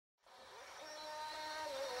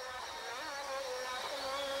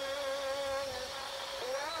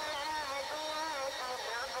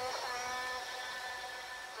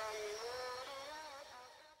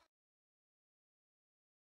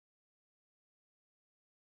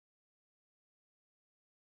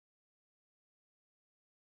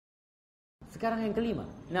Sekarang yang kelima.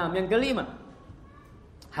 Nah, yang kelima,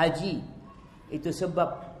 haji itu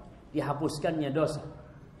sebab dihapuskannya dosa.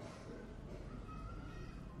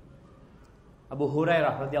 Abu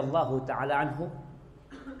Hurairah radhiyallahu taala anhu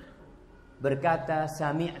berkata,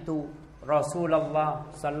 sami'tu Rasulullah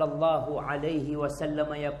sallallahu alaihi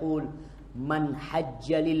wasallam yaqul, man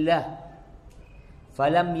hajja lillah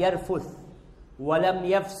falam yarfuth walam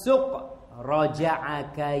yafsuq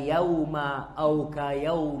raja'a ka yauma aw ka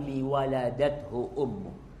yaumi waladathu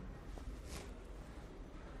ummu.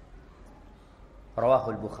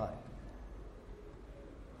 Rawahul Bukhari.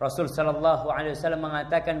 Rasul sallallahu alaihi wasallam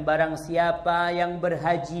mengatakan, barang siapa yang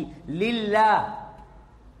berhaji lillah,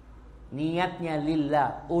 niatnya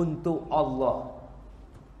lillah, untuk Allah,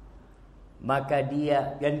 maka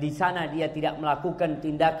dia, dan di sana dia tidak melakukan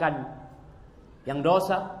tindakan yang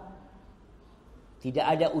dosa, tidak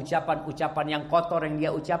ada ucapan-ucapan yang kotor yang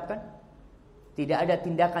dia ucapkan, tidak ada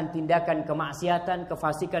tindakan-tindakan kemaksiatan,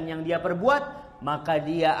 kefasikan yang dia perbuat, maka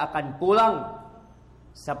dia akan pulang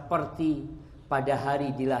seperti pada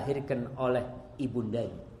hari dilahirkan oleh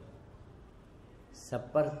ibundanya.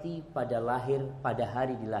 Seperti pada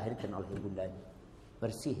hari dilahirkan oleh ibundanya.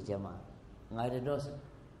 Bersih jamaah, enggak ada dosa.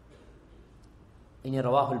 Ini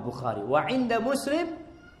rawahul Bukhari. Wa inda Muslim,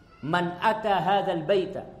 man ata hadzal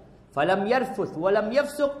baita falam yarfuth walam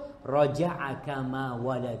yafsuq raja'a kama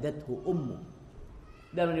waladathu ummu.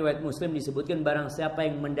 Dalam riwayat Muslim disebutkan, barang siapa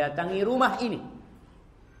yang mendatangi rumah ini,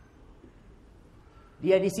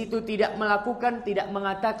 dia di situ tidak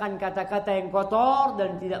mengatakan kata-kata yang kotor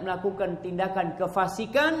dan tidak melakukan tindakan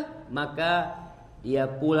kefasikan, maka dia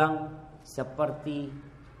pulang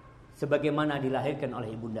sebagaimana dilahirkan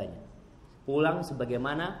oleh ibundanya. Pulang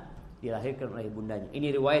sebagaimana dilahirkan oleh ibundanya.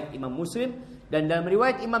 Ini riwayat Imam Muslim, dan dalam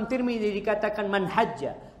riwayat Imam Tirmidzi dikatakan, man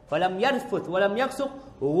hajja falam yarfuth walam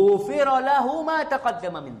yafsuq ghufira lahu ma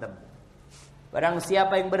taqaddama min dhanbi. Barang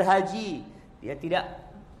siapa yang berhaji, dia tidak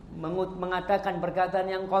mengatakan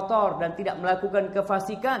perkataan yang kotor dan tidak melakukan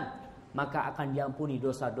kefasikan, maka akan diampuni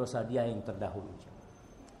dosa-dosa dia yang terdahulu.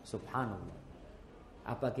 Subhanallah.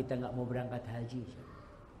 Apa kita nggak mau berangkat haji?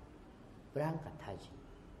 Berangkat haji.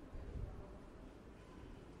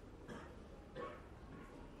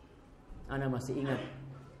 Ana masih ingat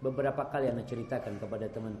beberapa kali ana ceritakan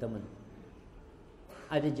kepada teman-teman.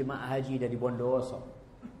 Ada jemaah haji dari Bondowoso.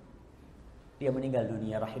 Dia meninggal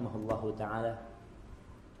dunia rahimahullahu taala.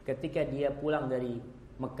 Ketika dia pulang dari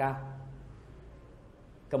Mekah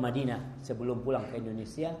ke Madinah, sebelum pulang ke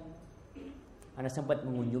Indonesia, ana sempat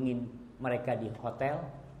mengunjungi mereka di hotel.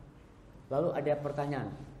 Lalu ada pertanyaan,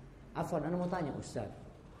 Afwan, ana mau tanya Ustaz,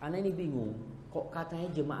 ana ini bingung, kok katanya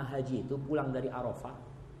jemaah haji itu pulang dari Arafah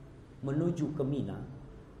menuju ke Mina,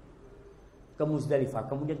 ke Muzdalifah,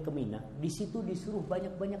 kemudian ke Mina, di situ disuruh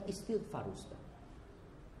banyak-banyak istighfar Ustaz.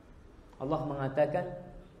 Allah mengatakan,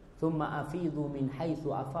 thumma afidu min haitsu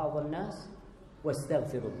afadhan nas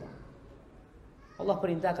wastaghfirullah. Allah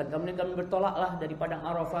perintahkan, kemudian kalian bertolaklah dari padang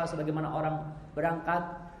Arafah sebagaimana orang berangkat.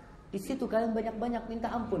 Di situ kalian banyak-banyak minta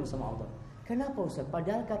ampun sama Allah. Kenapa Ustaz?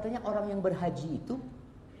 Padahal katanya orang yang berhaji itu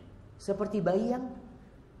seperti bayi yang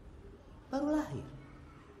baru lahir.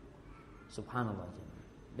 Subhanallah.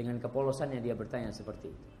 Dengan kepolosannya dia bertanya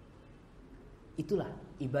seperti itu. Itulah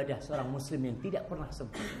ibadah seorang muslim yang tidak pernah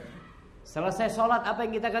sempurna. Selesai sholat, apa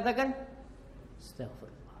yang kita katakan?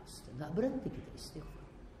 Astaghfirullah. Nggak berhenti kita istighfar.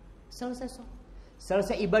 Selesai sholat,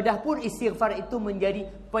 selesai ibadah pun istighfar itu menjadi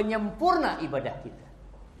penyempurna ibadah kita,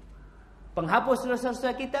 penghapus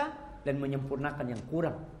dosa-dosa kita, dan menyempurnakan yang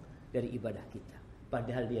kurang dari ibadah kita.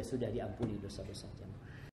 Padahal dia sudah diampuni dosa-dosanya.